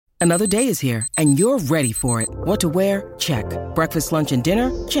Another day is here, and you're ready for it. What to wear? Check. Breakfast, lunch, and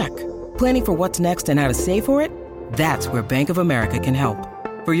dinner? Check. Planning for what's next and how to save for it? That's where Bank of America can help.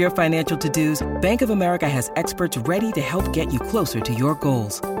 For your financial to-dos, Bank of America has experts ready to help get you closer to your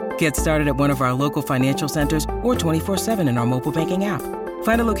goals. Get started at one of our local financial centers or 24/7 in our mobile banking app.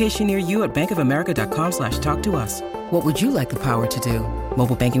 Find a location near you at bankofamerica.com/talktous. What would you like the power to do?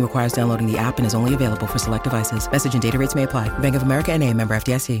 Mobile banking requires downloading the app and is only available for select devices. Message and data rates may apply. Bank of America NA, member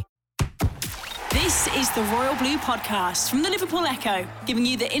FDIC. This is the Royal Blue Podcast from the Liverpool Echo, giving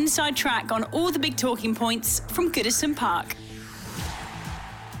you the inside track on all the big talking points from Goodison Park.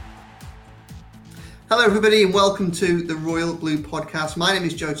 Hello everybody and welcome to the Royal Blue Podcast. My name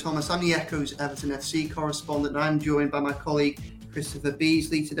is Joe Thomas. I'm the Echo's Everton FC correspondent and I'm joined by my colleague Christopher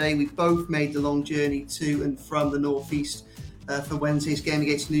Beasley. Today we both made the long journey to and from the northeast for Wednesday's game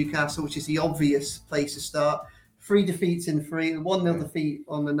against Newcastle, which is the obvious place to start. 3 defeats in 3, 1-0 defeat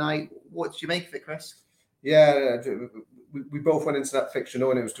on the night. What did you make of it, Chris? Yeah, we both went into that fixture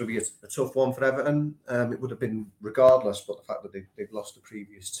knowing it was going to be a tough one for Everton. It would have been regardless, but the fact that they've lost the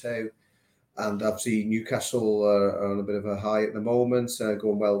previous 2. And obviously Newcastle are on a bit of a high at the moment,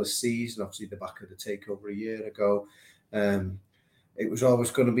 going well this season. Obviously the back of the takeover a year ago. It was always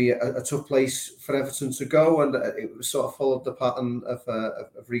going to be a tough place for Everton to go, and it was sort of followed the pattern of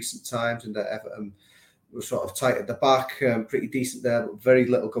recent times, and that Everton was sort of tight at the back, pretty decent there, but very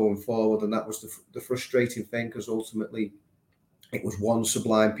little going forward, and that was the frustrating thing, because ultimately it was one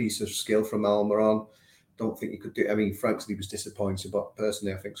sublime piece of skill from Almiron. Don't think you could do. I mean, frankly, was disappointed, but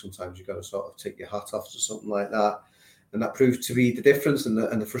personally, I think sometimes you've got to sort of take your hat off to something like that, and that proved to be the difference. And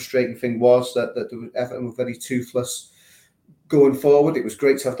the frustrating thing was that Everton were very toothless going forward. It was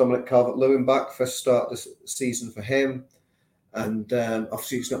great to have Dominic Calvert-Lewin back, first start this season for him, and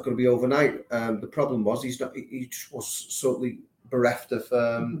obviously it's not going to be overnight. The problem was he just was certainly bereft of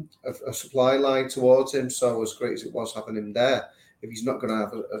a supply line towards him. So as great as it was having him there, if he's not going to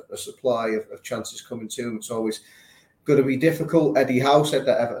have a supply of chances coming to him, it's always going to be difficult. Eddie Howe said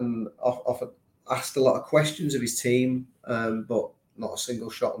that Everton often asked a lot of questions of his team, but not a single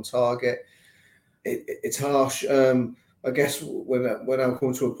shot on target. It's harsh. I guess when I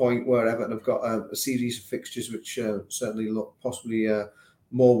come to a point where Everton have got a series of fixtures which certainly look possibly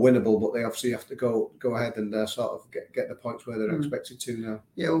more winnable, but they obviously have to go ahead and sort of get the points where they're expected to now.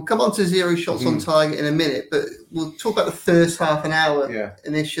 Yeah, we'll come on to 0 shots on target in a minute, but we'll talk about the first half an hour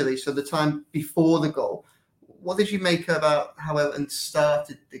initially, so the time before the goal. What did you make about how Everton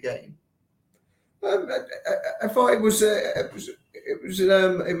started the game? I thought it was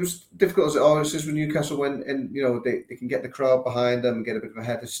difficult as it always is when Newcastle went, and they can get the crowd behind them and get a bit of a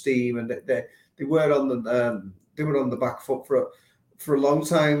head of steam, and they were on the back foot for a long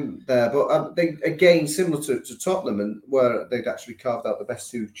time there. But they, again, similar to Tottenham, and where they'd actually carved out the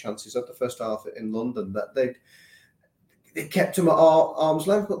best 2 chances of the first half in London, that they kept them at arm's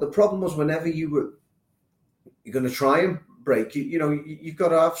length. But the problem was whenever you're going to try and break, you've got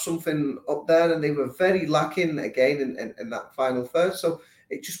to have something up there, and they were very lacking again in that final third. So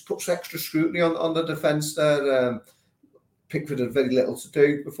it just puts extra scrutiny on the defence there. Pickford had very little to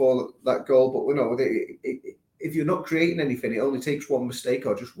do before that goal, but if you're not creating anything, it only takes one mistake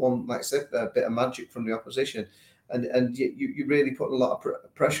or just one, like I said, a bit of magic from the opposition, and you really put a lot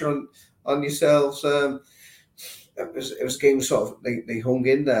of pressure on yourselves. It was a game sort of they hung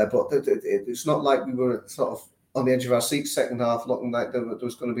in there, but it's not like we were sort of on the edge of our seats second half, looking like there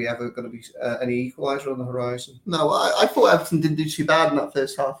was going to be any equaliser on the horizon. No, I thought Everton didn't do too bad in that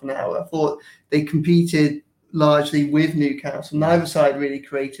first half an hour. I thought they competed largely with Newcastle. Neither side really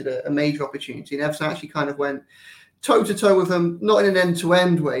created a major opportunity, and Everton actually kind of went toe-to-toe with them, not in an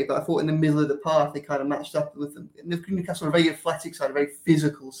end-to-end way, but I thought in the middle of the park they kind of matched up with them. Newcastle are a very athletic side, a very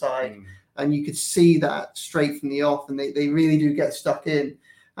physical side, and you could see that straight from the off, and they really do get stuck in.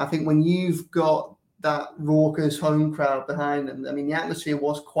 I think when you've got that raucous home crowd behind them, I mean, the atmosphere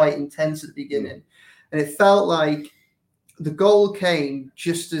was quite intense at the beginning, and it felt like the goal came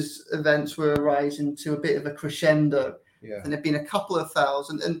just as events were rising to a bit of a crescendo. Yeah. And there'd been a couple of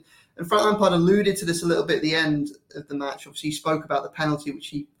fouls, and Frank Lampard alluded to this a little bit at the end of the match. Obviously, he spoke about the penalty, which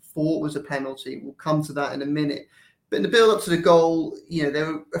he thought was a penalty. We'll come to that in a minute. But in the build-up to the goal,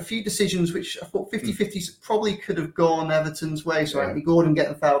 there were a few decisions which I thought 50-50s probably could have gone Everton's way. So Anthony Gordon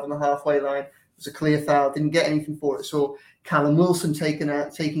getting fouled on the halfway line was a clear foul, didn't get anything for it. So Callum Wilson taking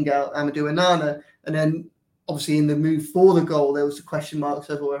out Amadou Onana, and then obviously in the move for the goal, there was a question marks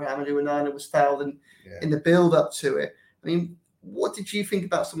over whether Amadou Onana was fouled in the build-up to it. I mean, what did you think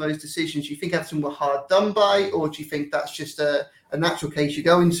about some of those decisions? Do you think Everton were hard done by, or do you think that's just a natural case? You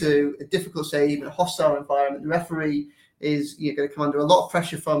go into a difficult save in a hostile environment, the referee is you're going to come under a lot of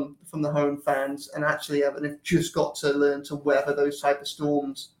pressure from the home fans, and actually Everton have just got to learn to weather those type of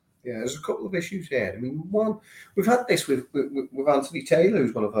storms. Yeah, there's a couple of issues here. I mean, one, we've had this with Anthony Taylor,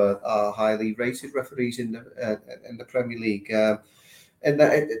 who's one of our highly rated referees in the Premier League. And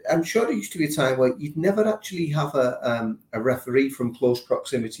I'm sure there used to be a time where you'd never actually have a referee from close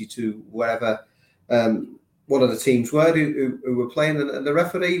proximity to wherever one of the teams were who were playing, and the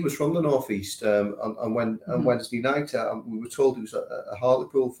referee was from the northeast on Wednesday night. We were told he was a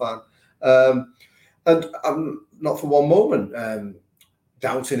Hartlepool fan, and I'm not for one moment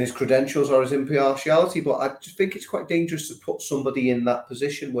doubting his credentials or his impartiality, but I just think it's quite dangerous to put somebody in that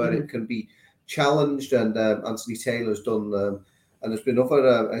position where it can be challenged. And Anthony Taylor's done, and there's been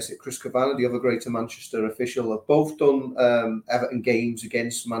other, Chris Kavanagh, the other Greater Manchester official, have both done Everton games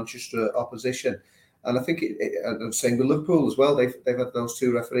against Manchester opposition. And I think I'm saying with Liverpool as well, they've had those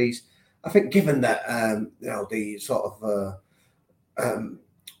two referees. I think given that the sort of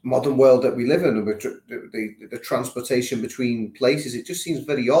modern world that we live in, with the transportation between places, it just seems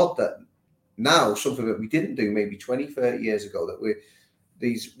very odd that now, something that we didn't do maybe 20, 30 years ago, that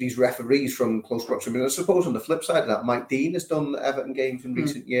these referees from close proximity. I suppose on the flip side of that, Mike Dean has done Everton games in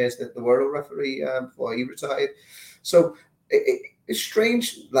recent years, the World referee before he retired. So it's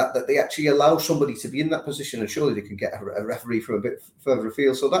strange that they actually allow somebody to be in that position, and surely they can get a referee from a bit further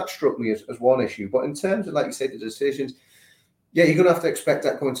afield. So that struck me as one issue. But in terms of, like you said, the decisions, yeah, you're going to have to expect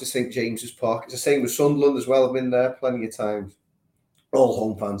that going to St James's Park. It's the same with Sunderland as well. I've been there plenty of times. All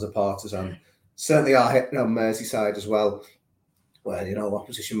home fans are partisan. Certainly are hitting on Merseyside as well, where,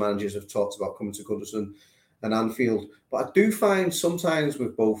 opposition managers have talked about coming to Goodison and Anfield. But I do find sometimes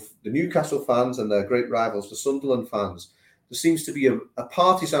with both the Newcastle fans and their great rivals, the Sunderland fans, there seems to be a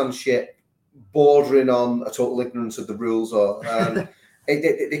partisanship bordering on a total ignorance of the rules. Or I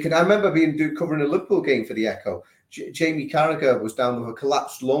remember covering a Liverpool game for the Echo. Jamie Carragher was down with a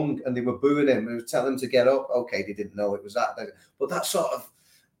collapsed lung, and they were booing him and telling him to get up. Okay, they didn't know it was that, but that sort of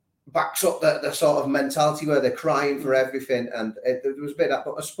backs up the sort of mentality where they're crying for everything. And there was a bit of that,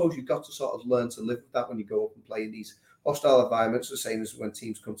 but I suppose you've got to sort of learn to live with that when you go up and play in these hostile environments, the same as when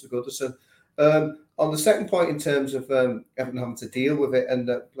teams come to Goodison. On the second point, in terms of Everton having to deal with it, and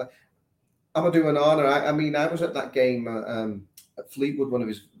Amadou Onana, I was at that game at Fleetwood, one of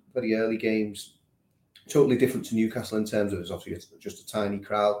his very early games. Totally different to Newcastle in terms of it was obviously just a tiny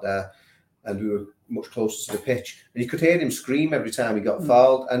crowd there, and we were much closer to the pitch. And you could hear him scream every time he got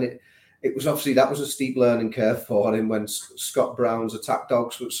fouled, and it was obviously, that was a steep learning curve for him when Scott Brown's attack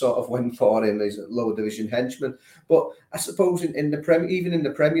dogs sort of went for him, his lower division henchman. But I suppose in the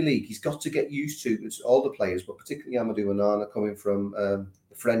Premier League, he's got to get used to, it's all the players, but particularly Amadou Onana coming from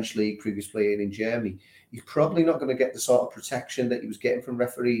the French league, previously playing in Germany. He's probably not going to get the sort of protection that he was getting from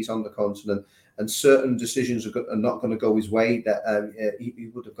referees on the continent, and certain decisions are not going to go his way that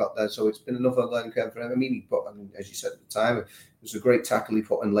he would have got there. So it's been another learning curve for him. As you said at the time, it was a great tackle he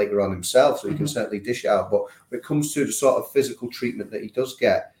put in later on himself, so he can certainly dish out. But when it comes to the sort of physical treatment that he does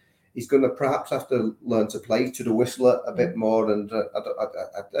get, he's going to perhaps have to learn to play to the whistle a bit more. And I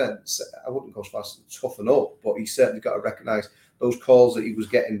wouldn't go as far as to toughen up, but he's certainly got to recognise those calls that he was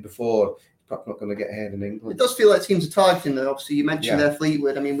getting before. Perhaps not going to get ahead in England. It does feel like teams are targeting though. Obviously, you mentioned there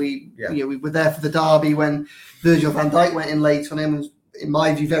Fleetwood. I mean, we were there for the derby when Virgil van Dijk went in late on him. Was, in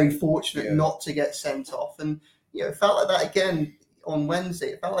my view, very fortunate not to get sent off. And it felt like that again on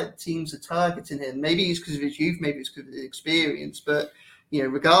Wednesday. It felt like teams are targeting him. Maybe it's because of his youth, maybe it's because of his experience, but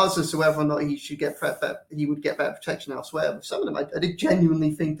regardless of whether or not he should get he would get better protection elsewhere. With some of them, I did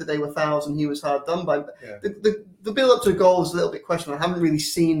genuinely think that they were fouls and he was hard done by. The build up to the goal was a little bit questionable. I haven't really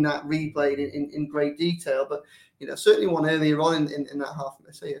seen that replayed in great detail, but certainly one earlier on in that half.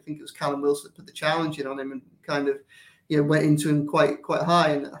 I think it was Callum Wilson that put the challenge in on him and kind of went into him quite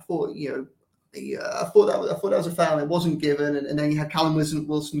high. And I thought I thought that was a foul. It wasn't given, and then you had Callum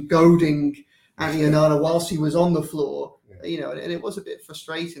Wilson goading Anthony Onana whilst he was on the floor. And it was a bit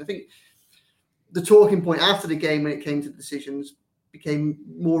frustrating. I think the talking point after the game when it came to decisions became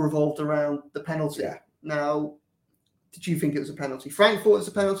more revolved around the penalty. Yeah. Now, did you think it was a penalty? Frank thought it was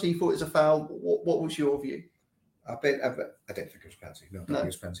a penalty. He thought it was a foul. What was your view? I don't think it was a penalty. No, I don't think it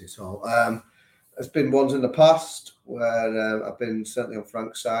was a penalty at all. There's been ones in the past where I've been certainly on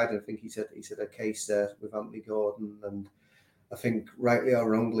Frank's side. I think he said a case there with Anthony Gordon, and I think rightly or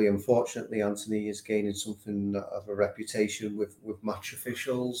wrongly, unfortunately, Anthony is gaining something of a reputation with match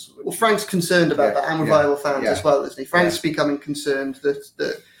officials. Well, Frank's concerned about that, and with rival fans as well, isn't he? Frank's becoming concerned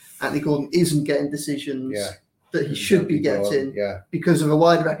that Anthony Gordon isn't getting decisions that he should be getting because of a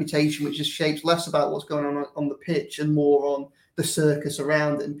wider reputation, which just shapes less about what's going on the pitch and more on the circus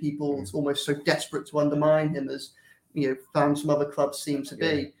around it, and people almost so desperate to undermine him as fans from other clubs seem to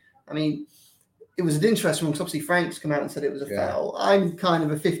be. I mean, it was an interesting one because obviously Frank's come out and said it was a foul. I'm kind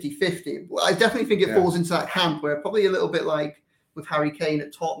of a 50-50. I definitely think it falls into that camp where probably a little bit like with Harry Kane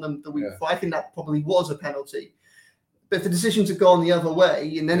at Tottenham the week before. I think that probably was a penalty. But if the decisions have gone the other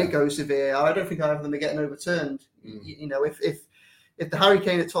way and then it goes to VAR, I don't think either of them are getting overturned. If the Harry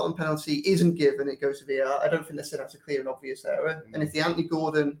Kane at Tottenham penalty isn't given, it goes to VAR. I don't think they're said that's a clear and obvious error. And if the Anthony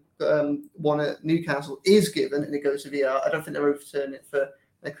Gordon one at Newcastle is given and it goes to VAR, I don't think they're overturning it for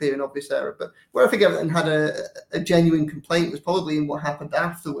a clear and obvious error. But where I think Everton had a genuine complaint was probably in what happened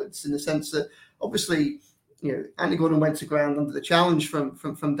afterwards, in the sense that obviously, Anthony Gordon went to ground under the challenge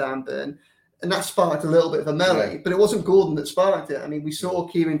from Dan Burn. And that sparked a little bit of a melee, but it wasn't Gordon that sparked it. I mean, we saw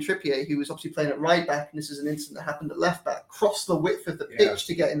Kieran Trippier, who was obviously playing at right back, and this is an incident that happened at left back, cross the width of the pitch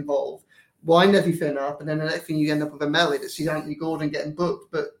to get involved, wind everything up, and then the next thing you end up with a melee that sees Anthony Gordon getting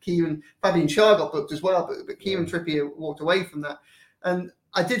booked, but Fabian Schär got booked as well, but Kieran Trippier walked away from that. And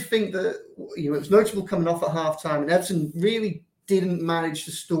I did think that it was notable coming off at half-time, and Everton really didn't manage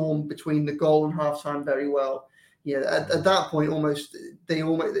to storm between the goal and half-time very well. At that point,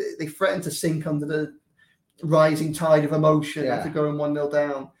 they threatened to sink under the rising tide of emotion after going 1-0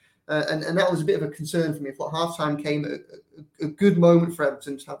 down. And that was a bit of a concern for me. I thought halftime came at a good moment for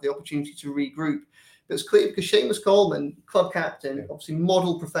Everton to have the opportunity to regroup. But it's clear because Seamus Coleman, club captain, obviously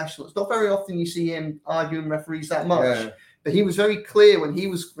model professional. It's not very often you see him arguing referees that much. But he was very clear when he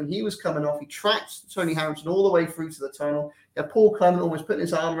was coming off. He tracked Tony Harrison all the way through to the tunnel. You had Paul Clement almost putting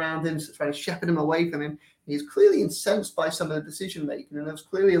his arm around him, trying to shepherd him away from him. He's clearly incensed by some of the decision making, and there was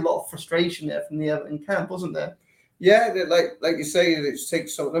clearly a lot of frustration there from the Everton camp, wasn't there? Yeah, like you say, it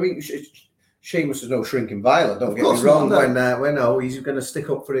takes some. I mean, Seamus is no shrinking violet. Don't get me wrong. When he's going to stick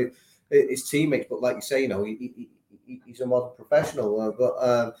up for his teammates, but like you say, he's a model professional.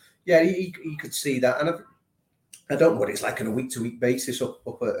 He could see that, and I don't know what it's like on a week-to-week basis up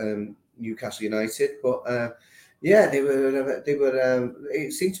at Newcastle United, but. They were.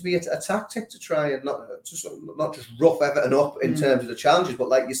 It seemed to be a tactic to try and not just rough Everton up in terms of the challenges, but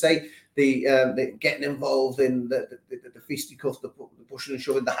like you say, the getting involved in the fisticuffs, the pushing and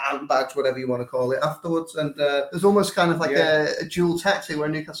shoving, the handbags, whatever you want to call it, afterwards. And there's almost kind of like a dual tactic where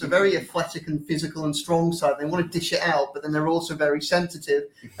Newcastle are very athletic and physical and strong side. They want to dish it out, but then they're also very sensitive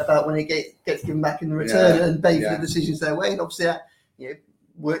about when it gets given back in the return and bait for the decisions their way. And obviously that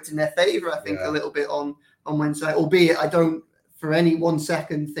worked in their favour, I think, a little bit on Wednesday, albeit I don't for any 1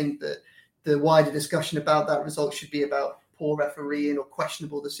 second think that the wider discussion about that result should be about poor refereeing or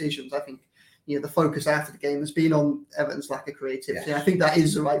questionable decisions. I think the focus after the game has been on Everton's lack of creativity. Yes. I think that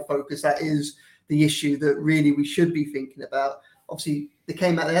is the right focus. That is the issue that really we should be thinking about. Obviously, they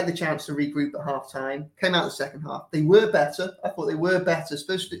had the chance to regroup at half time, came out the second half. They were better. I thought they were better,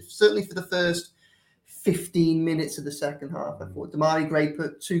 especially certainly for the first 15 minutes of the second half. I thought Damari Gray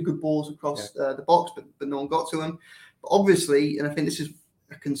put 2 good balls across the box, but no one got to him. But obviously, and I think this is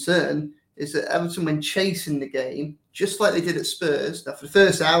a concern, is that Everton, when chasing the game, just like they did at Spurs, now for the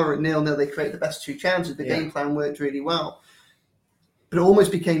first hour at 0-0, they created the best 2 chances. The game plan worked really well. But it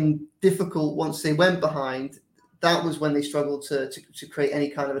almost became difficult once they went behind. That was when they struggled to create any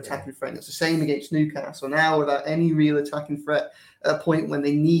kind of attacking threat. And it's the same against Newcastle. Now, without any real attacking threat, at a point when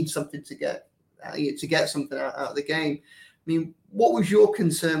they need something to get something out of the game. I mean, what was your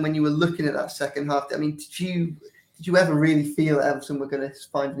concern when you were looking at that second half? I mean, did you ever really feel that Everton were going to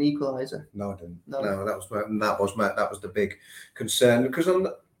find an equaliser? No, I didn't. No, that was the big concern, because on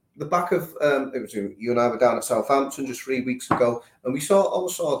the back of it was you and I were down at Southampton just 3 weeks ago, and we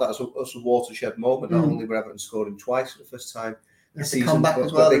always saw that as a watershed moment. Not only were Everton scoring twice for the first time this season, come back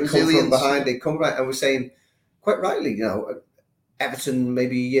as well. They come from behind. They come right, and we're saying quite rightly, Everton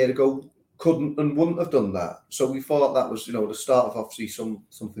maybe a year ago couldn't and wouldn't have done that. So we thought that was, the start of obviously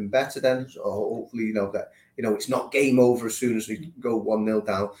something better then. So hopefully, that it's not game over as soon as we go 1-0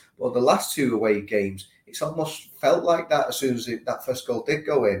 down. But the last 2 away games, it's almost felt like that as soon as that first goal did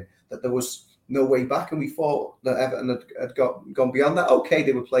go in, that there was no way back. And we thought that Everton had gone beyond that. Okay,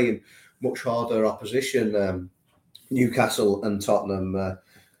 they were playing much harder opposition. Newcastle and Tottenham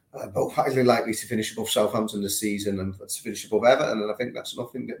both highly likely to finish above Southampton this season and to finish above Everton. And I think that's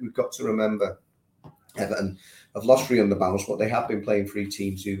nothing that we've got to remember. Everton have lost 3 on the bounce, but they have been playing 3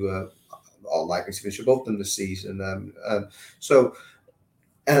 teams who are likely to finish above them this season.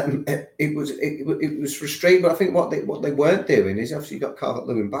 It was frustrating, but I think what they weren't doing is obviously got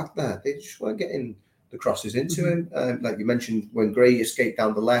Calvert-Lewin back there. They just weren't getting the crosses into him. Like you mentioned, when Gray escaped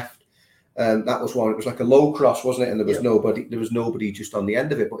down the left, that was one. It was like a low cross, wasn't it? And there was nobody. There was nobody just on the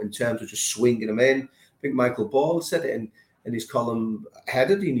end of it. But in terms of just swinging them in, I think Michael Ball said it in his column ahead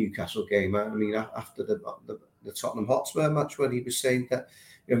of the Newcastle game. I mean, after the Tottenham Hotspur match when he was saying that,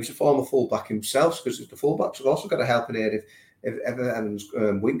 you know, he's a former fullback himself, because the fullbacks have also got to help in here if Everton's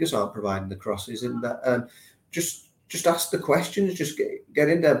wingers aren't providing the crosses, and that just ask the questions, just get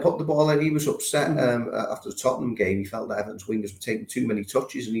in there and put the ball in. He was upset after the Tottenham game. He felt that Everton's wingers were taking too many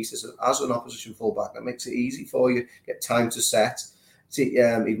touches, and he says, as an opposition fullback, that makes it easy for you, get time to set.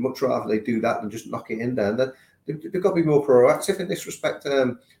 He'd much rather they do that than just knock it in there. And then they've got to be more proactive in this respect,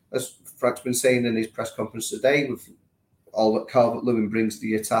 as Frank's been saying in his press conference today, with all that Calvert-Lewin brings to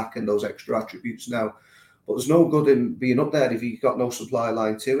the attack and those extra attributes now. But there's no good in being up there if you've got no supply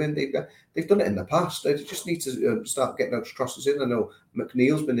line to him. They've done it in the past. They just need to start getting those crosses in. I know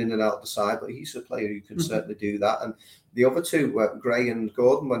McNeil's been in and out the side, but he's a player who can certainly do that. And the other two, Gray and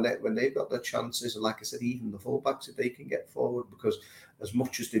Gordon, when they've got their chances, and like I said, even the fullbacks, if they can get forward, because as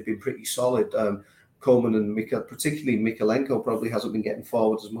much as they've been pretty solid, Coleman and particularly Mikalenko probably hasn't been getting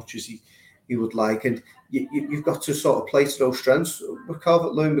forward as much as he would like. And you've got to sort of play to those strengths with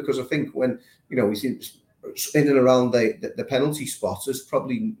Calvert-Lewin, because I think when, you know, he's in and around the penalty spot, there's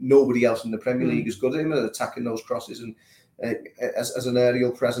probably nobody else in the Premier League as good at him at attacking those crosses and as an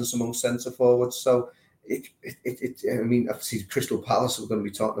aerial presence among centre forwards. So I mean, obviously Crystal Palace, we're going to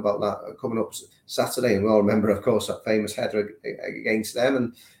be talking about that coming up Saturday, and we all remember, of course, that famous header against them,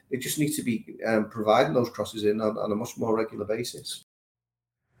 and they just need to be providing those crosses in on a much more regular basis.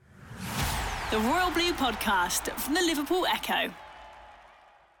 The Royal Blue Podcast from the Liverpool Echo.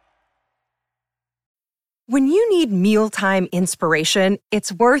 When you need mealtime inspiration,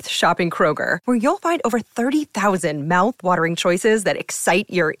 it's worth shopping Kroger, where you'll find over 30,000 mouth-watering choices that excite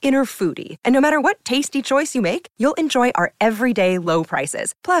your inner foodie. And no matter what tasty choice you make, you'll enjoy our everyday low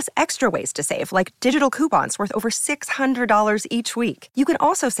prices, plus extra ways to save, like digital coupons worth over $600 each week. You can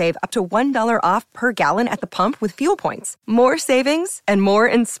also save up to $1 off per gallon at the pump with fuel points. More savings and more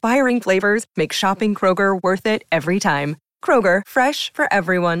inspiring flavors make shopping Kroger worth it every time. Kroger, fresh for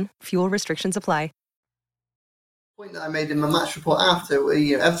everyone. Fuel restrictions apply. Point that I made in my match report after, where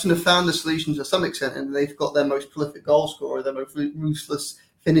Everton have found the solution to some extent, and they've got their most prolific goal scorer, their most ruthless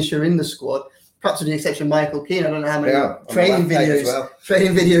finisher in the squad. Perhaps with the exception of Michael Keane. I don't know how many training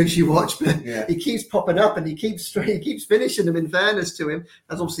videos you watch, but he keeps popping up and he keeps finishing them. In fairness to him,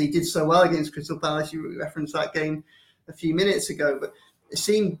 as obviously he did so well against Crystal Palace. You referenced that game a few minutes ago, but it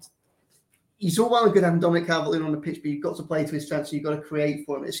seemed he's all well and good having Dominic Calvert-Lewin on the pitch, but you've got to play to his strengths, so you've got to create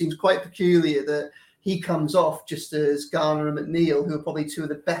for him. It seems quite peculiar that he comes off just as Garner and McNeil, who are probably two of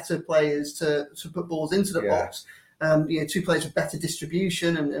the better players to put balls into the box. Two players with better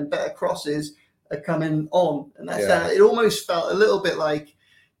distribution and better crosses are coming on. And that's it almost felt a little bit like,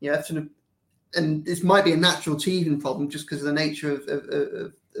 Everton, and this might be a natural teething problem just because of the nature of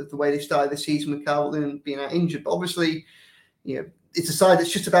the way they started the season with Calvert-Lewin being out injured. But obviously, it's a side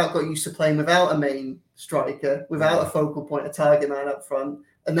that's just about got used to playing without a main striker, without a focal point, a target man up front.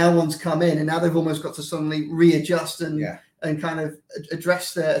 And now one's come in, and now they've almost got to suddenly readjust and kind of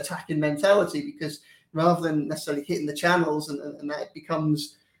address their attacking mentality, because rather than necessarily hitting the channels, and that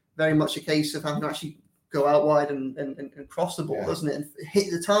becomes very much a case of having to actually go out wide and cross the ball, doesn't it? And hit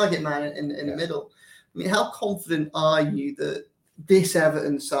the target man in the middle. I mean, how confident are you that this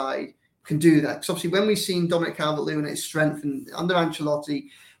Everton side can do that? Because obviously when we've seen Dominic Calvert-Lewin at his strength and under Ancelotti,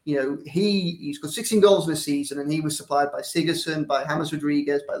 he's got 16 goals in a season, and he was supplied by Sigurdsson, by James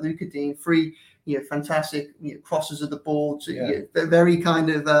Rodriguez, by Luca Dean, three, fantastic crosses of the ball, to very kind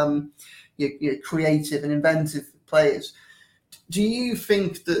of creative and inventive players. Do you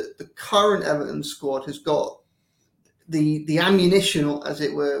think that the current Everton squad has got the ammunition, as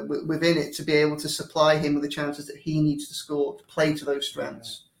it were, within it to be able to supply him with the chances that he needs to score, to play to those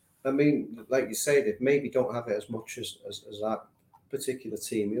strengths? I mean, like you say, they maybe don't have it as much as that particular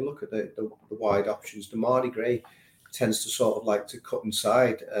team. You look at the wide options. Damari Gray tends to sort of like to cut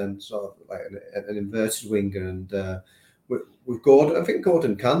inside and sort of like an inverted winger. And with Gordon, I think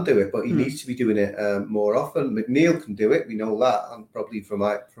Gordon can do it, but he needs to be doing it more often. McNeil can do it, we know that, and probably from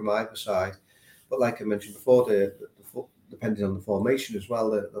either side. But like I mentioned before, depending on the formation as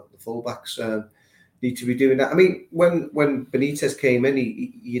well, the fullbacks need to be doing that. I mean, when Benitez came in,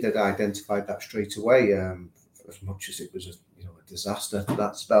 he had identified that straight away. As much as it was a disaster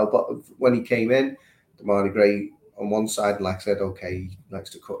that spell, but when he came in, Damari Gray on one side, like I said, okay, he likes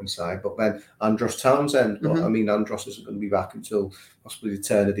to cut inside, but then Andros Townsend, but I mean, Andros isn't going to be back until possibly the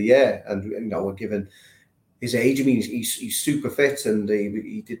turn of the year, and we're given his age. I mean, he's super fit, and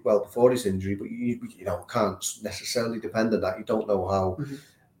he did well before his injury, but you can't necessarily depend on that. You don't know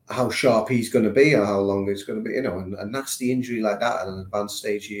how sharp he's going to be or how long it's going to be, a nasty injury like that at an advanced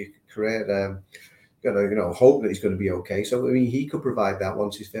stage of your career. gonna hope that he's going to be okay. So I mean, he could provide that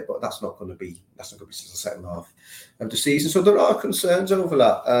once he's fit, but that's not going to be since the second half of the season. So there are concerns over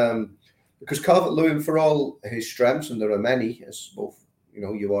that because Calvert-Lewin, for all his strengths, and there are many, as both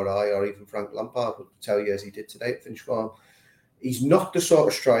you or I, or even Frank Lampard would tell you, as he did today at Finch Farm, he's not the sort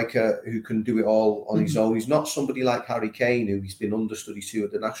of striker who can do it all on his own. He's not somebody like Harry Kane, who he's been understudy to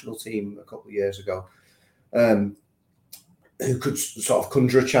at the national team a couple of years ago. Who could sort of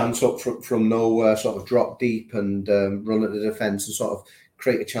conjure a chance up from nowhere, sort of drop deep and run at the defence and sort of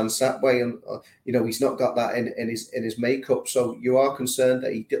create a chance that way. And he's not got that in his makeup. So you are concerned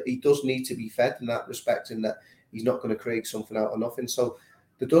that he does need to be fed in that respect, in that he's not going to create something out of nothing. So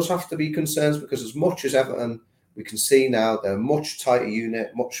there does have to be concerns, because as much as Everton, we can see now they're a much tighter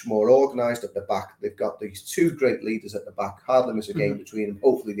unit, much more organised at the back. They've got these two great leaders at the back. Hardly miss a game between them.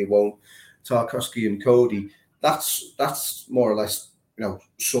 Hopefully they won't. Tarkowski and Cody. That's more or less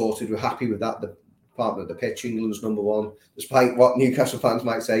sorted. We're happy with that. The department of the pitch, England's number one, despite what Newcastle fans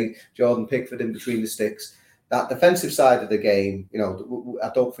might say. Jordan Pickford in between the sticks. That defensive side of the game, I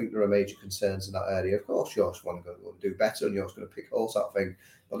don't think there are major concerns in that area. Of course, you always want to go and do better, and you're always going to pick holes out thing,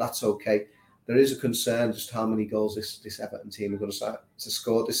 but that's okay. There is a concern just how many goals this Everton team are going to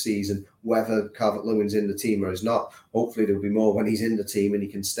score this season, whether Calvert-Lewin's in the team or is not. Hopefully there'll be more when he's in the team and he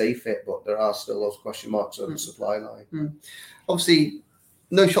can stay fit, but there are still those question marks on the supply line. Obviously,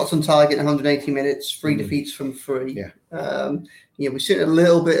 no shots on target, 180 minutes, 3 defeats from 3. Yeah. We've seen a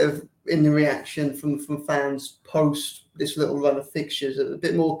little bit of in the reaction from fans post this little run of fixtures, a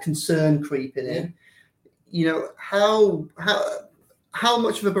bit more concern creeping in. How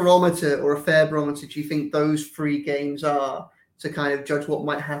much of a barometer or a fair barometer do you think those 3 games are to kind of judge what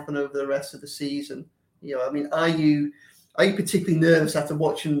might happen over the rest of the season? Are you particularly nervous after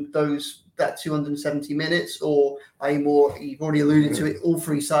watching that 270 minutes, or are you more? You've already alluded to it. All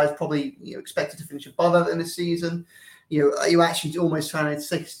 3 sides probably expected to finish above that in the season. Are you actually almost trying to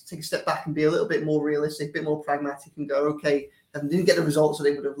take a step back and be a little bit more realistic, a bit more pragmatic, and go, okay, and didn't get the results that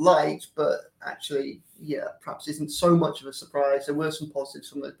they would have liked, but actually, perhaps isn't so much of a surprise. There were some positives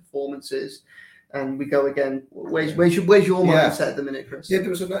from those performances, and we go again. Where's your mindset at the minute, Chris? Yeah,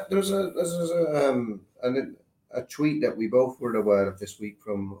 there was a tweet that we both were aware of this week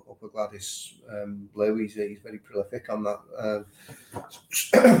from Upper Gladys Blue. He's very prolific on that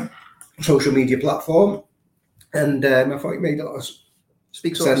social media platform, and I thought he made a lot of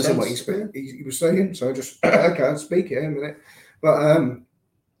sense in what he was saying. So I can't speak here in a minute. But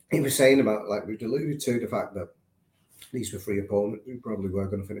he was saying about, like we've alluded to, the fact that these were 3 opponents who probably were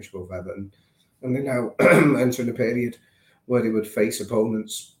going to finish above Everton, and they're now entering a period where they would face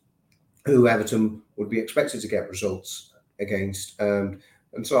opponents who Everton would be expected to get results against. And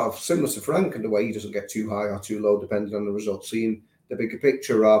sort of similar to Frank in the way he doesn't get too high or too low depending on the result, seeing the bigger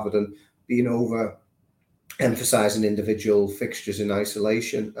picture rather than being over emphasising individual fixtures in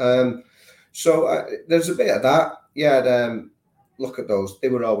isolation. So there's a bit of that. Yeah, look at those. They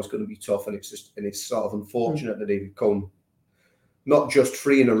were always going to be tough, and it's sort of unfortunate that they've come not just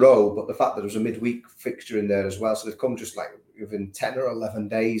 3 in a row, but the fact that there was a midweek fixture in there as well. So they've come just like within 10 or 11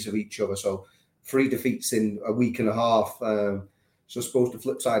 days of each other. So 3 defeats in a week and a half. So I suppose the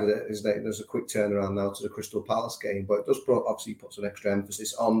flip side of it is that there's a quick turnaround now to the Crystal Palace game, but it does obviously put an extra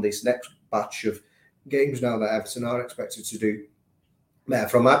emphasis on this next batch of games now that Everton are expected to do.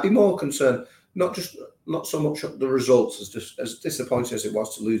 Therefore, I'd be more concerned, not so much the results, as disappointing as it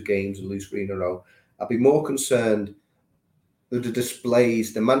was to lose games and lose 3 in a row. I'd be more concerned with the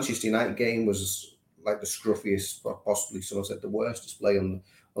displays. The Manchester United game was like the scruffiest, or possibly someone said the worst display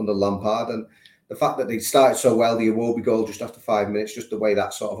under Lampard, and the fact that they started so well, the Iwobi goal just after 5 minutes, just the way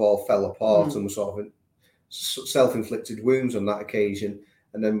that sort of all fell apart and was sort of self-inflicted wounds on that occasion.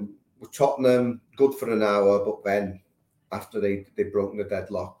 And then with Tottenham, good for an hour, but then after they'd broken the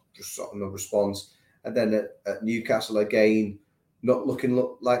deadlock, just sort of no response. And then at Newcastle again, not looking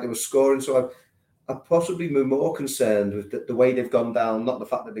like they were scoring. So I'd possibly be more concerned with the way they've gone down, not the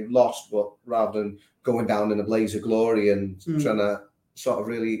fact that they've lost, but rather than going down in a blaze of glory and trying to sort of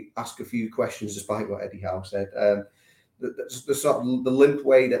really ask a few questions, despite what Eddie Howe said. The sort of the limp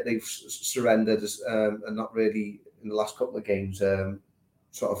way that they've surrendered and not really in the last couple of games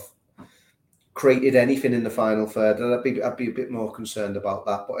sort of created anything in the final third, and I'd be a bit more concerned about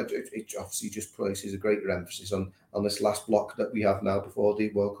that. But it obviously just places a greater emphasis on this last block that we have now before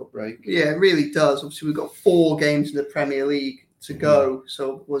the World Cup break. Yeah, it really does. Obviously, we've got 4 games in the Premier League to go.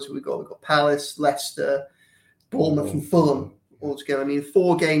 So we've got Palace, Leicester, Bournemouth, and Fulham altogether. I mean,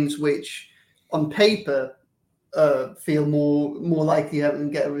 4 games which, on paper, feel more likely to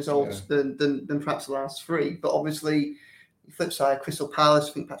get a result than perhaps the last 3. But obviously, Flip side, Crystal Palace,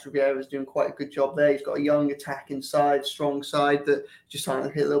 I think Patrick Vieira is doing quite a good job there. He's got a young attacking side, strong side that just trying to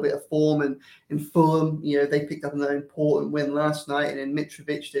hit a little bit of form. And in Fulham, they picked up another important win last night. And in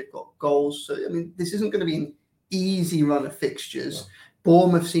Mitrovic, they've got goals. So, I mean, this isn't going to be an easy run of fixtures. Yeah.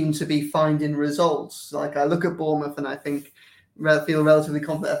 Bournemouth seem to be finding results. Like, I look at Bournemouth and I think, feel relatively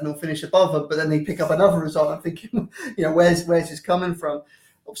confident Everton will finish above them, but then they pick up another result. I'm thinking, where's this coming from?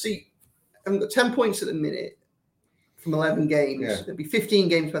 Obviously, I've got 10 points at the minute from 11 games. Yeah. It'll be 15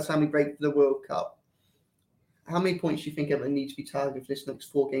 games by the time we break the World Cup. How many points do you think Everton need to be targeted for this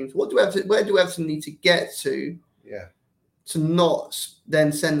next 4 games? Where do Everton need to get to? Yeah. To not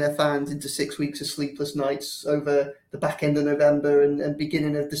then send their fans into 6 weeks of sleepless nights over the back end of November and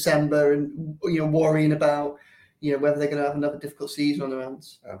beginning of December, and worrying about whether they're going to have another difficult season on their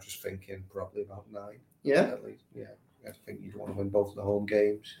hands. I'm just thinking probably about 9. Yeah, at least. Yeah, I think you'd want to win both of the home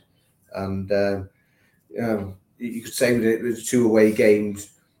games, and you could say with the 2 away games,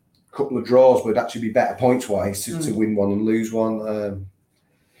 a couple of draws would actually be better points wise to win one and lose one.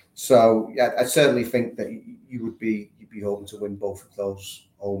 So yeah, I certainly think that you'd be hoping to win both of those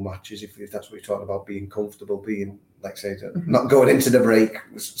home matches if that's what you're talking about, being comfortable, being, like say, not going into the break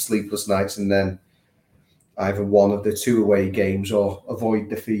sleepless nights, and then either one of the 2 away games or avoid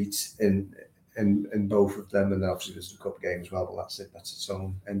defeat in both of them. And then obviously there's a couple of games as well, but that's its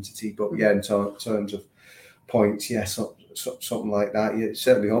own entity. But yeah, in terms of points, yeah, something like that. Yeah,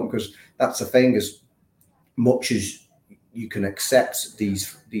 certainly hope, because that's the thing, as much as you can accept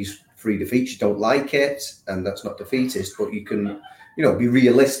these 3 defeats, you don't like it, and that's not defeatist, but you can, be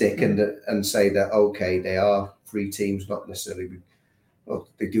realistic and say that, okay, they are 3 teams, not necessarily, well,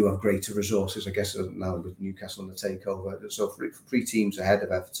 they do have greater resources, I guess, now with Newcastle on the takeover. So 3 teams ahead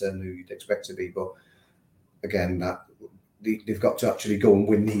of Everton, who you'd expect to be, but again, that they've got to actually go and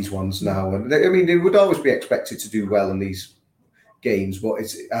win these ones now. And they would always be expected to do well in these games, but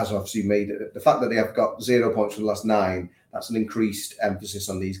it has obviously made it, the fact that they have got 0 points for the last 9, that's an increased emphasis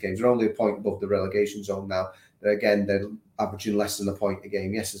on these games. They're only a point above the relegation zone now. Again, they're averaging less than a point a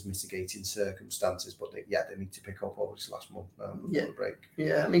game. Yes, there's mitigating circumstances, but they need to pick up over this last month before the break.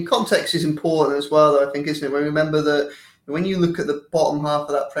 Yeah, I mean, context is important as well, though, I think, isn't it? When remember that when you look at the bottom half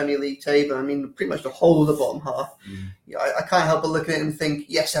of that Premier League table, I mean, pretty much the whole of the bottom half, I can't help but look at it and think,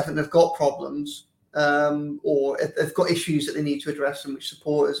 yes, Everton have got problems, or they've got issues that they need to address, and which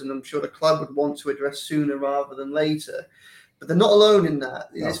supporters, and I'm sure the club would want to address sooner rather than later. But they're not alone in that.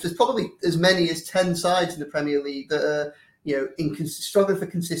 No. There's probably as many as 10 sides in the Premier League that are, struggling for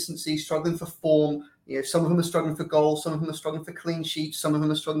consistency, struggling for form. Some of them are struggling for goals, some of them are struggling for clean sheets, some of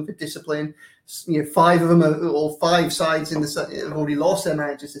them are struggling for discipline. 5 of them or 5 sides in the have already lost their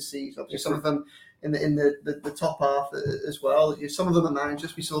managers this season. Obviously, some of them in the top half as well. Some of them are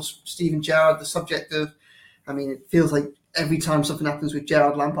managers. We saw Steven Gerrard, the subject of. I mean, it feels like every time something happens with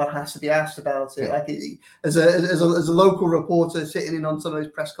Gerrard, Lampard has to be asked about it. Like as a local reporter sitting in on some of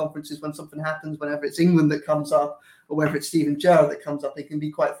those press conferences, when something happens, whenever it's England that comes up or whether it's Steven Gerrard that comes up, it can be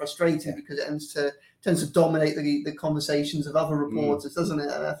quite frustrating because it tends to dominate the conversations of other reporters, doesn't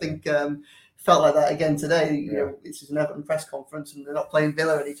it? And I think felt like that again today. This is an Everton press conference and they're not playing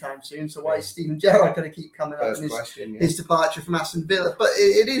Villa anytime soon. So why is Steven Gerrard going to keep coming up in his departure from Aston Villa? But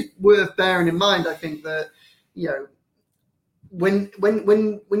it is worth bearing in mind, I think, that when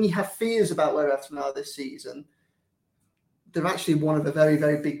you have fears about where Everton are this season, they're actually one of a very,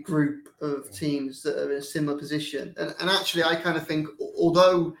 very big group of teams that are in a similar position. And actually, I kind of think,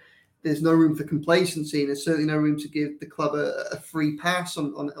 although there's no room for complacency and there's certainly no room to give the club a free pass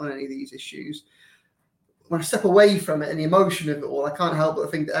on any of these issues, when I step away from it and the emotion of it all, I can't help but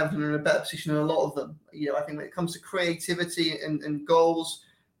think that Everton are in a better position than a lot of them. I think when it comes to creativity and goals,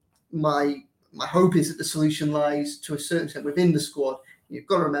 my hope is that the solution lies to a certain extent within the squad. You've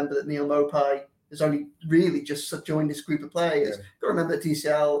got to remember that Neal Maupay has only really just joined this group of players. Yeah. You've got to remember that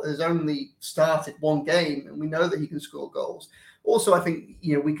DCL has only started 1 game, and we know that he can score goals. Also, I think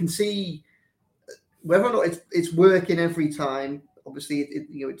we can see whether or not it's working every time. Obviously,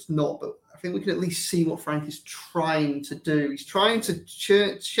 it's not, but I think we can at least see what Frank is trying to do. He's trying to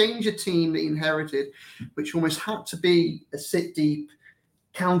change a team that he inherited, which almost had to be a sit deep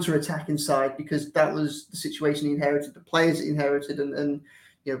counter-attacking side, because that was the situation he inherited, the players he inherited, and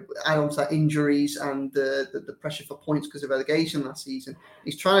add on to that injuries and the pressure for points because of relegation last season.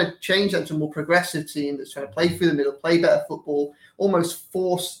 He's trying to change that to a more progressive team that's trying to play through the middle, play better football, almost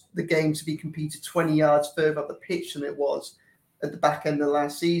force the game to be competed 20 yards further up the pitch than it was at the back end of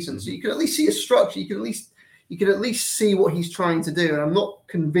last season. So you can at least see a structure. You can at least see what he's trying to do. And I'm not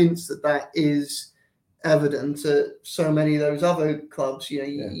convinced that is evident at so many of those other clubs,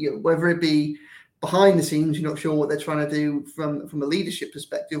 whether it be behind the scenes, you're not sure what they're trying to do from a leadership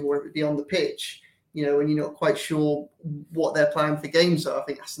perspective or beyond the pitch, and you're not quite sure what their plan for games are. I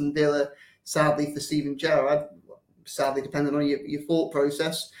think Aston Villa, sadly for Steven Gerrard, sadly depending on your thought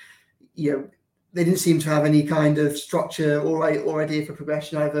process, they didn't seem to have any kind of structure or idea for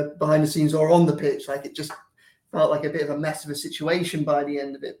progression either behind the scenes or on the pitch. Like, it just felt like a bit of a mess of a situation by the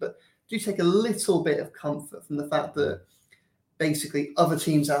end of it. But do take a little bit of comfort from the fact that basically other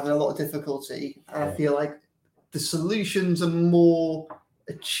teams are having a lot of difficulty. And I feel like the solutions are more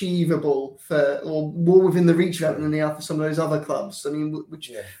achievable or more within the reach of Everton than they are for some of those other clubs. I mean,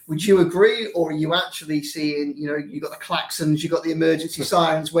 would you agree, or are you actually seeing, you got the klaxons, you got the emergency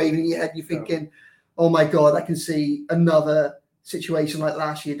sirens waving in your head, you're thinking, oh my God, I can see another situation like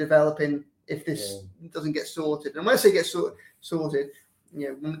last year developing if this doesn't get sorted. And when I say get sorted,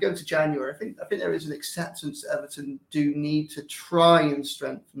 when we go into January, I think there is an acceptance that Everton do need to try and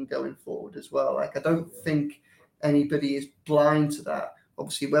strengthen going forward as well. Like, I don't think anybody is blind to that.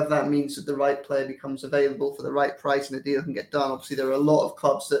 Obviously, whether that means that the right player becomes available for the right price and the deal can get done. Obviously, there are a lot of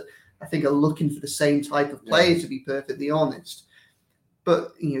clubs that I think are looking for the same type of player, to be perfectly honest.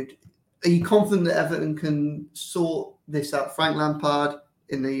 But, are you confident that Everton can sort this out? Frank Lampard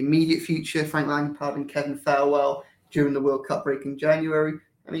in the immediate future, Frank Lampard and Kevin Farwell during the World Cup break in January.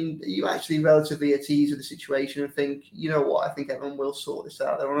 I mean, are you actually relatively at ease with the situation and think, you know what, I think Everton will sort this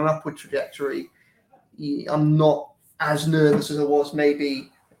out. They're on an upward trajectory. I'm not as nervous as I was maybe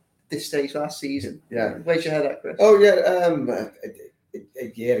this stage last season. Yeah. Where's your head at, Chris? Oh, yeah.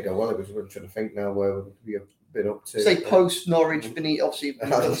 A year ago, well, we're trying to think now where we have been up to. Say post Norwich, obviously,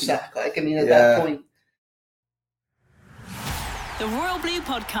 sack. Like, I mean, at that point. The Royal Blue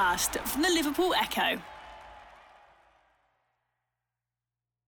Podcast from the Liverpool Echo.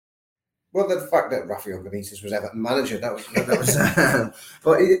 Well, the fact that Rafael Benitez was Everton manager, that was.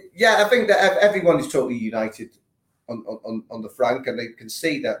 But I think that everyone is totally united on the Frank, and they can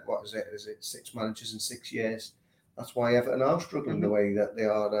see that, is it 6 managers in 6 years? That's why Everton are struggling the way that they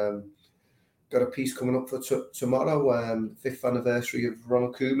are. Got a piece coming up for tomorrow, 5th anniversary of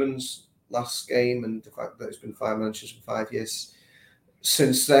Ronald Koeman's last game, and the fact that it's been 5 managers in 5 years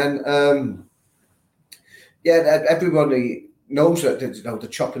since then. Everybody knows that the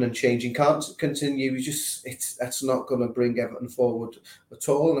chopping and changing can't continue. That's not going to bring Everton forward at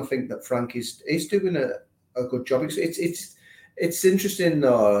all. And I think that Frank is doing a good job. It's interesting.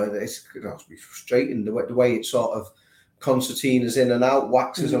 It's to be frustrating the way it sort of Constantine is in and out,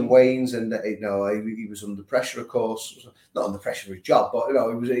 waxes and wanes, and he was under pressure, of course. Not under pressure of his job, but it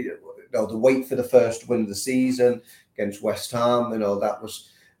was the wait for the first win of the season against West Ham. That was.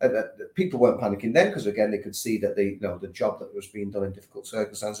 People weren't panicking then because, again, they could see that the job that was being done in difficult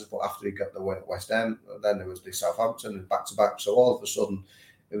circumstances. But after he got the win at West Ham, then there was the Southampton and back-to-back. So all of a sudden,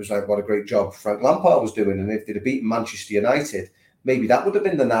 it was like, what a great job Frank Lampard was doing. And if they'd have beaten Manchester United, maybe that would have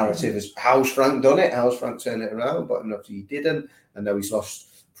been the narrative: is how's Frank done it? How's Frank turned it around? But he didn't, and now he's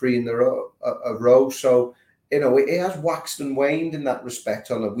lost 3 in a row. So it has waxed and waned in that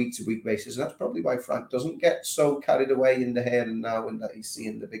respect on a week-to-week basis, and that's probably why Frank doesn't get so carried away in the here and now, and that he's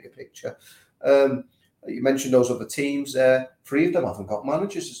seeing the bigger picture. You mentioned those other teams. 3 of them haven't got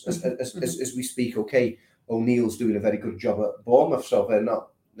managers as we speak. Okay, O'Neill's doing a very good job at Bournemouth, so they're not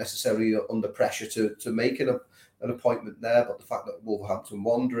necessarily under pressure to make an appointment there. But the fact that Wolverhampton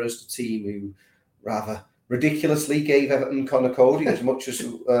Wanderers, the team who rather ridiculously gave Everton Conor Cody, as much as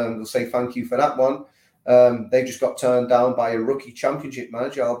they'll say thank you for that one, they just got turned down by a rookie Championship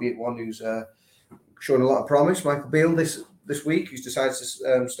manager, albeit one who's showing a lot of promise. Michael Beale this week, who's decided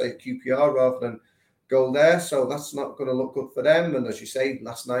to stay at QPR rather than go there, so that's not going to look good for them. And as you say,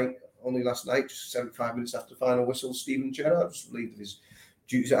 only last night, just 75 minutes after final whistle, Steven Gerrard just relieved of his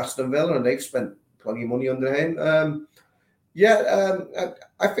duties at Aston Villa, and they've spent plenty of money under him.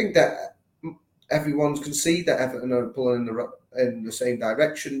 I think that everyone can see that Everton are pulling in the same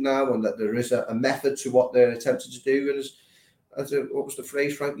direction now, and that there is a method to what they're attempting to do. And what was the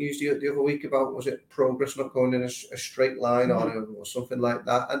phrase Frank used the other week about, was it progress not going in a straight line or something like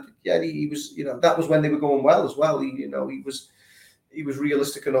that? And he was, that was when they were going well as well. He was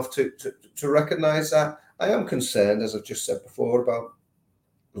realistic enough to recognise that. I am concerned, as I've just said before, about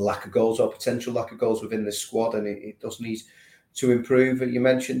lack of goals or potential lack of goals within this squad, and it does need to improve. You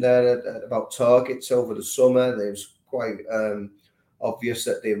mentioned there about targets over the summer. It was quite obvious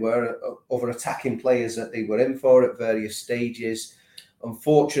that they were other attacking players that they were in for at various stages.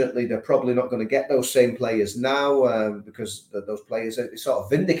 Unfortunately, they're probably not going to get those same players now because those players, it sort of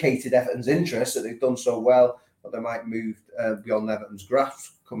vindicated Everton's interest that they've done so well but they might move beyond Everton's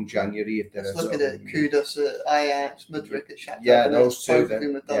grasp come January. If they're look at it, Kudus at Ajax, Mudryk at Shakhtar. Yeah, those two. Both of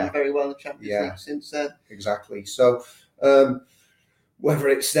them have done very well in the Champions League since then. Exactly. So whether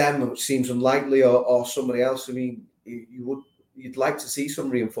it's them, which seems unlikely, or somebody else, I mean, you'd like to see some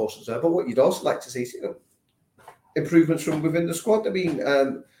reinforcements there, but what you'd also like to see is, improvements from within the squad. I mean,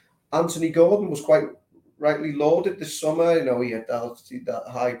 Anthony Gordon was quite rightly lauded this summer. He had that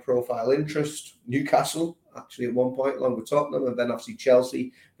high-profile interest. Newcastle, actually, at one point, along with Tottenham, and then obviously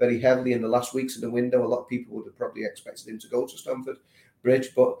Chelsea very heavily in the last weeks of the window. A lot of people would have probably expected him to go to Stamford Bridge,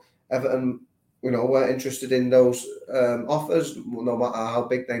 but Everton, were interested in those offers, no matter how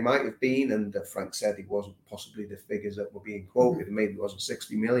big they might have been. And Frank said it wasn't possibly the figures that were being quoted. Maybe it wasn't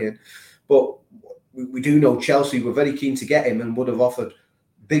 60 million. But we do know Chelsea were very keen to get him and would have offered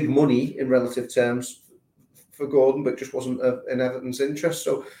big money in relative terms for Gordon, but just wasn't in Everton's interest.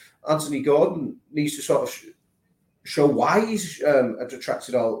 So Anthony Gordon needs to sort of show why he's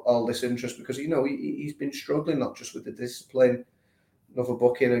attracted all this interest, because, he's been struggling, not just with the discipline, another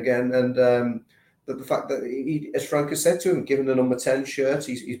booking again, and the fact that he, as Frank has said to him, given the number 10 shirt,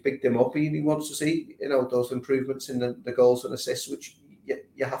 he's picked him up. He wants to see, those improvements in the goals and assists, which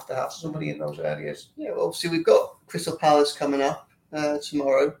you have to have somebody in those areas. Yeah, well, obviously we've got Crystal Palace coming up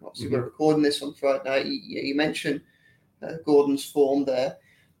tomorrow. Obviously we're recording this on Friday night. You mentioned Gordon's form there.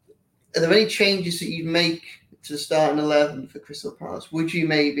 Are there any changes that you'd make to the starting 11 for Crystal Palace? Would you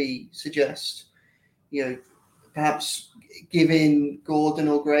maybe suggest, perhaps giving Gordon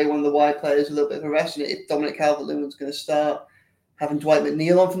or Gray, one of the wide players, a little bit of a rest? And if Dominic Calvert-Lewin's going to start, having Dwight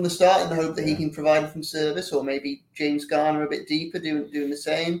McNeil on from the start in the hope that he can provide from service, or maybe James Garner a bit deeper doing the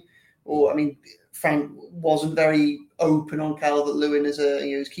same? Or, I mean, Frank wasn't very open on Calvert-Lewin as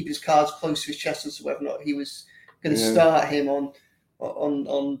he was keeping his cards close to his chest as to whether or not he was going to start him on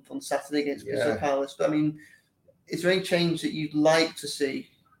Saturday against Crystal Palace. But, I mean, is there any change that you'd like to see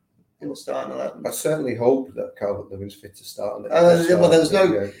in the starting 11? I certainly hope that Calvert-Lewin's fit to start. Well, there was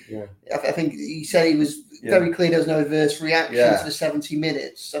no. I think he said he was very clear there was no adverse reaction to the 70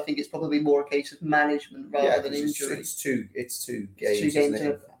 minutes. I think it's probably more a case of management rather than injury. It's two games. 2 games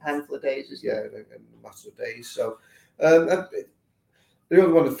in a handful of days, isn't it? In a matter of days. So the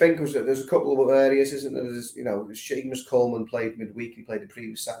other one to think was that there's a couple of other areas, isn't there? There's, Seamus Coleman played midweek. He played the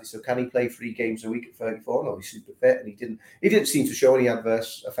previous Saturday. So can he play 3 games a week at 34? No, he's super fit, and he didn't seem to show any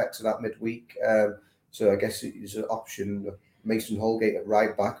adverse effects of that midweek. So I guess it's an option of Mason Holgate at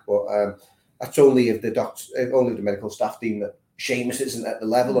right back, but that's only if the medical staff deem that Seamus isn't at the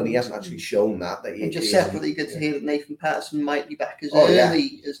level, and he hasn't actually shown that. And just separately, good to hear that Nathan Patterson might be back as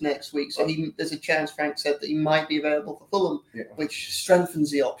early as next week. So there's a chance, Frank said, that he might be available for Fulham, which strengthens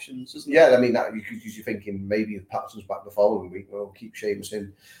the options, doesn't it? Yeah, I mean, that you're thinking maybe if Patterson's back the following week, we'll keep Seamus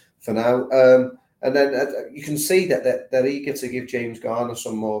in for now. And then you can see that they're eager to give James Garner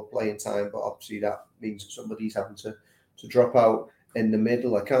some more playing time, but obviously that means that somebody's having to drop out in the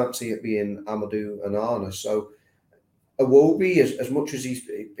middle. I can't see it being Amadou and Arna. So Iwobi, as much as he's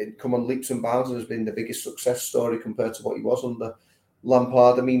come on leaps and bounds and has been the biggest success story compared to what he was under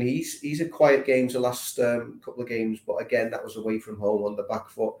Lampard, I mean, he's had quiet games the last couple of games, but again, that was away from home on the back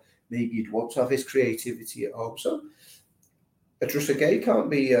foot. Maybe you'd want to have his creativity at home. So Idrissa Gueye can't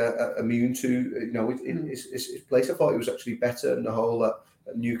be immune to his place. I thought he was actually better in the whole at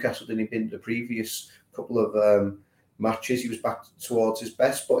Newcastle than he'd been the previous couple of matches. He was back towards his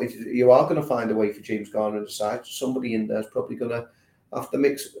best, but if you are going to find a way for James Garner on the side, somebody in there is probably going to have to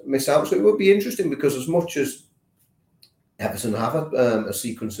miss out. So it would be interesting, because as much as Everton have a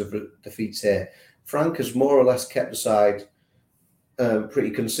sequence of defeats here, Frank has more or less kept the side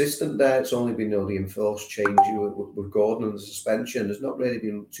pretty consistent there. It's only been the enforced change with Gordon and the suspension. There's not really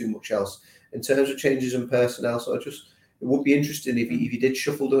been too much else in terms of changes in personnel. So it would be interesting if he did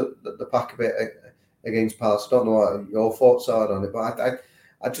shuffle the pack a bit against Palace. I don't know what your thoughts are on it, but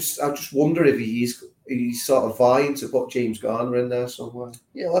I just wonder if he's sort of vying to put James Garner in there somewhere.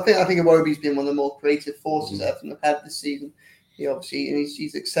 Yeah, well, I think Iwobi's been one of the more creative forces Everton have had this season.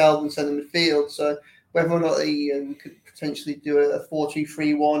 He's excelled in centre midfield. So whether or not we could potentially do a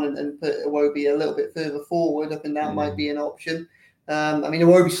 4-2-3-1 and put Iwobi a little bit further forward, I think that might be an option. I mean,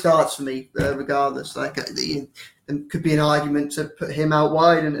 Iwobi starts for me regardless. There could be an argument to put him out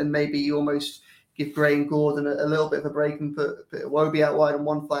wide and maybe almost give Gray and Gordon a little bit of a break and put Iwobi out wide on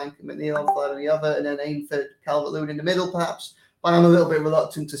one flank and McNeil on the on the other, and then aim for Calvert-Lewin in the middle, perhaps. But I'm a little bit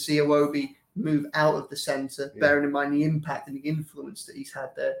reluctant to see Iwobi move out of the centre, bearing in mind the impact and the influence that he's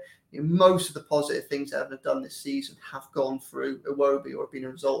had there. Most of the positive things Everton have done this season have gone through Iwobi or been a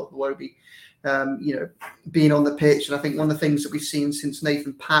result of Iwobi, being on the pitch. And I think one of the things that we've seen since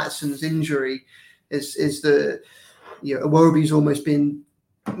Nathan Patterson's injury is the Iwobi's almost been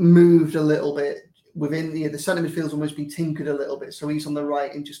moved a little bit within the centre midfield's almost been tinkered a little bit, so he's on the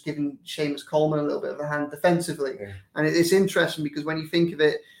right and just giving Seamus Coleman a little bit of a hand defensively. And it's interesting because when you think of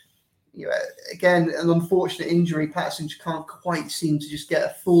it, again, an unfortunate injury, Patterson just can't quite seem to just get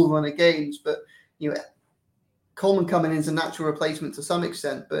a full run of games, but Coleman coming in is a natural replacement to some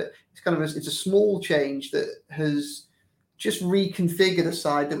extent, but it's a small change that has just reconfigured a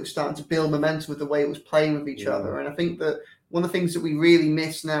side that was starting to build momentum with the way it was playing with each other. And I think that one of the things that we really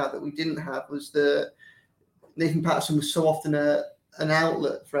miss now that we didn't have was that Nathan Patterson was so often an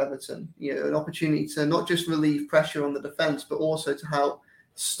outlet for Everton, an opportunity to not just relieve pressure on the defence, but also to help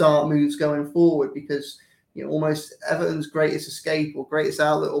start moves going forward, because almost Everton's greatest escape or greatest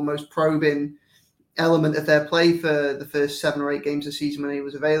outlet or most probing element of their play for the first 7 or 8 games of the season when he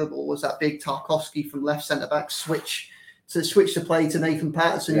was available was that big Tarkowski from left centre-back switch the play to Nathan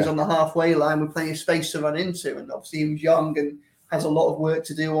Patterson, who's on the halfway line with plenty of space to run into. And obviously he was young and has a lot of work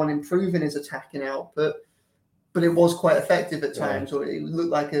to do on improving his attacking output, but it was quite effective at times, or it looked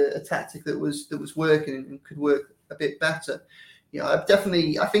like a tactic that was working and could work a bit better. I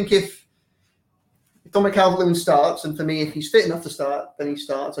think if Dominic Calvert-Lewin starts, and for me, if he's fit enough to start, then he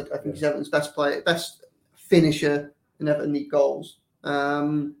starts. I think he's Everton's best finisher, and Everton need goals.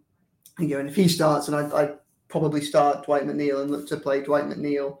 And if he starts, and I'd probably start Dwight McNeil and look to play Dwight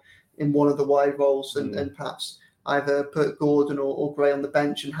McNeil in one of the wide roles, and perhaps either put Gordon or Gray on the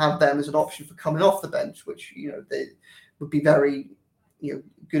bench and have them as an option for coming off the bench, which they would be very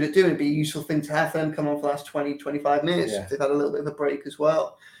good at doing. It'd be a useful thing to have them come on for the last 20, 25 minutes if they've had a little bit of a break as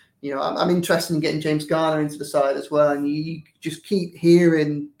well. I'm interested in getting James Garner into the side as well, and you just keep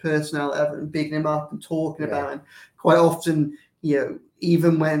hearing personnel at Everton bigging him up and talking about him. Quite often,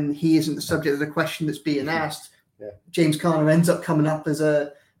 even when he isn't the subject of the question that's being asked, James Garner ends up coming up as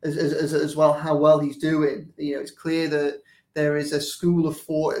well how well he's doing. It's clear that there is a school of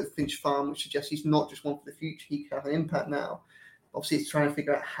thought at Finch Farm which suggests he's not just one for the future, he could have an impact now. Obviously, it's trying to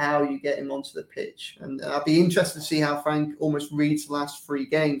figure out how you get him onto the pitch. And I'd be interested to see how Frank almost reads the last 3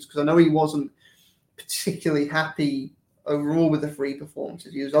 games, because I know he wasn't particularly happy overall with the 3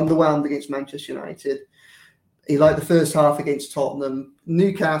 performances. He was underwhelmed against Manchester United. He liked the first half against Tottenham.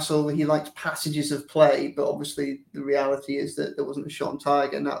 Newcastle, he liked passages of play, but obviously the reality is that there wasn't a shot on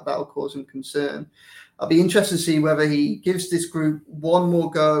target, and that'll cause him concern. I'll be interested to see whether he gives this group one more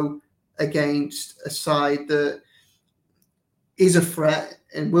go against a side that is a threat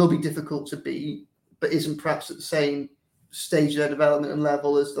and will be difficult to beat, but isn't perhaps at the same stage of their development and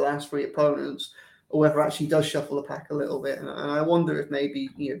level as the last 3 opponents, or whether actually does shuffle the pack a little bit. And I wonder if maybe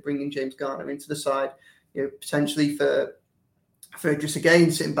bringing James Garner into the side, potentially for just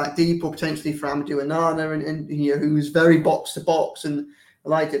again sitting back deep, or potentially for Amadou Onana, and who is very box to box, and I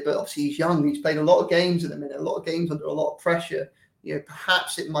liked it. But obviously he's young; he's played a lot of games at the minute, a lot of games under a lot of pressure.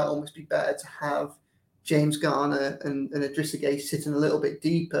 Perhaps it might almost be better to have James Garner and Idrissa Gueye sitting a little bit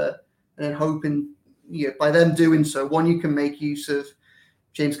deeper, and then hoping, by them doing so, one, you can make use of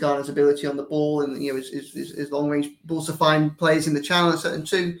James Garner's ability on the ball and his long range balls to find players in the channel, and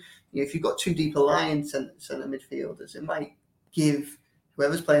 2, if you've got 2 deep aligned centre midfielders, it might give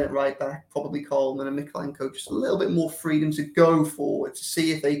whoever's playing at right back, probably Coleman and Mykolenko, just a little bit more freedom to go forward, to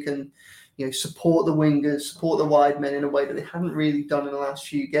see if they can support the wingers, support the wide men in a way that they haven't really done in the last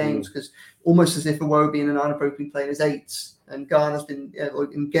few games, because almost as if Iwobi and Onana both been playing as 8s, and Garner's been,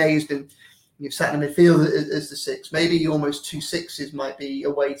 and Gueye has been sat in the midfield as the 6. Maybe almost 2 6s might be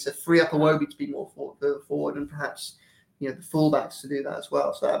a way to free up Iwobi to be more forward, and perhaps the fullbacks to do that as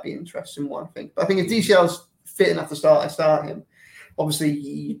well. So that'd be an interesting one, I think. But I think if DCL's fit enough to start, I start him. Obviously,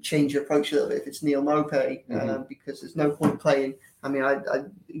 you change your approach a little bit if it's Neal Maupay, because there's no point playing. I mean,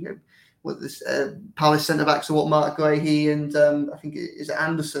 with this Palace centre backs are what Mark Guehi and I think is it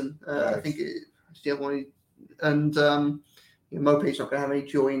Anderson. I think it's the other one, and Maupay's not going to have any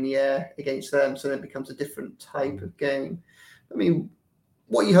joy in the air against them, so then it becomes a different type of game. I mean,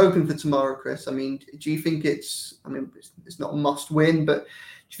 what are you hoping for tomorrow, Chris? I mean, do you think it's not a must win, but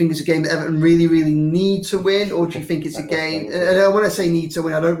do you think it's a game that Everton really, really need to win, or do you think it's a game? And when I say need to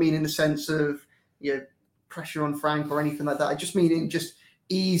win, I don't mean in the sense of pressure on Frank or anything like that. I just mean in just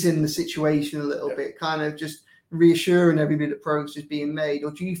easing the situation a little bit, kind of just reassuring everybody that progress is being made?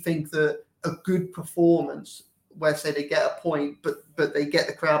 Or do you think that a good performance, where say they get a point, but they get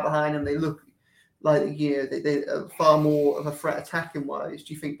the crowd behind them, they look like they are far more of a threat attacking wise,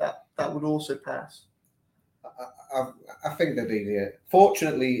 do you think that would also pass? I think they do. Yeah.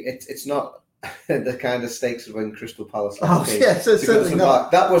 Fortunately, it's not the kind of stakes of when Crystal Palace. So certainly not.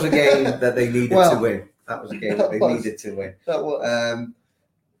 That was a game that they needed to win. That was a game that they needed to win. That was.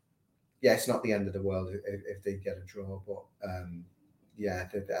 yeah, it's not the end of the world if they get a draw. But yeah,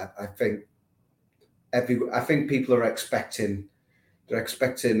 I think people are expecting. They're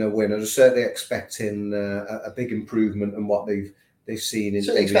expecting a win, and they're certainly expecting a big improvement in what they've seen in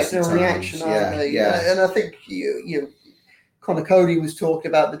expecting a reaction, aren't they? Yeah, and I think Conor Cody was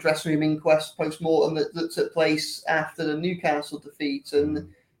talking about the dressing room inquest post-mortem that took place after the Newcastle defeat, and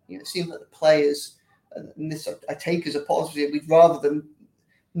it seems like the players, and this I take as a positive. We'd rather them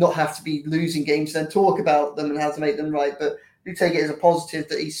not have to be losing games than talk about them and how to make them right, but we take it as a positive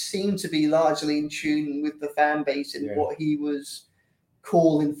that he seemed to be largely in tune with the fan base in what he was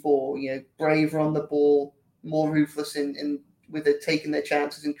calling for, braver on the ball, more ruthless in with it, taking their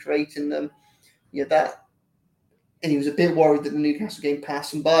chances and creating them. That, and he was a bit worried that the Newcastle game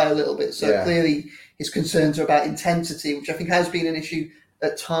passed him by a little bit. So clearly his concerns are about intensity, which I think has been an issue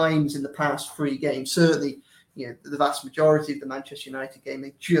at times in the past 3 games. Certainly, the vast majority of the Manchester United game,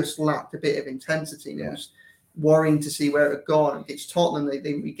 they just lacked a bit of intensity. And it was worrying to see where it had gone. Against Tottenham,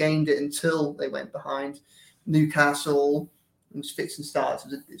 they regained it until they went behind. Newcastle, it was fits and starts.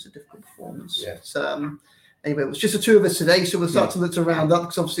 It's a difficult performance. Yeah. So, anyway, it was just the 2 of us today, so we'll start to round up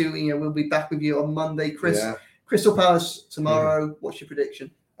because obviously we'll be back with you on Monday. Chris, Crystal Palace tomorrow. What's your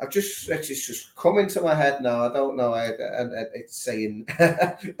prediction? It's just come into my head now. I don't know. It's saying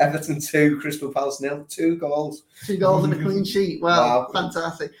Everton 2, Crystal Palace 0, 2 goals. 2 goals and a clean sheet. Wow.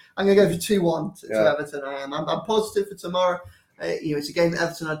 Fantastic. I'm going to go for 2-1 to Everton. I'm positive for tomorrow. It's a game that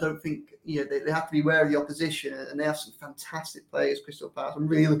Everton, I don't think, they have to be aware of the opposition, and they have some fantastic players, Crystal Palace. I'm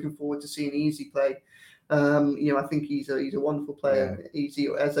really looking forward to seeing Easy play. I think he's a wonderful player, Easy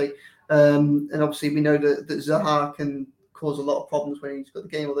Eze. And obviously we know that Zaha can cause a lot of problems when he's got the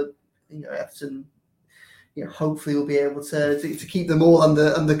game, although, Everton, hopefully will be able to keep them all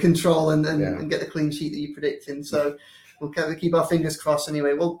under control and get the clean sheet that you're predicting. So we'll kind of keep our fingers crossed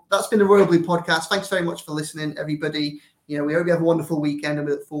anyway. Well, that's been the Royal Blue Podcast. Thanks very much for listening, everybody. We hope you have a wonderful weekend, and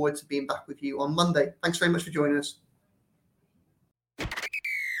we look forward to being back with you on Monday. Thanks very much for joining us.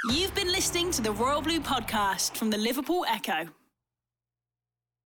 You've been listening to the Royal Blue Podcast from the Liverpool Echo.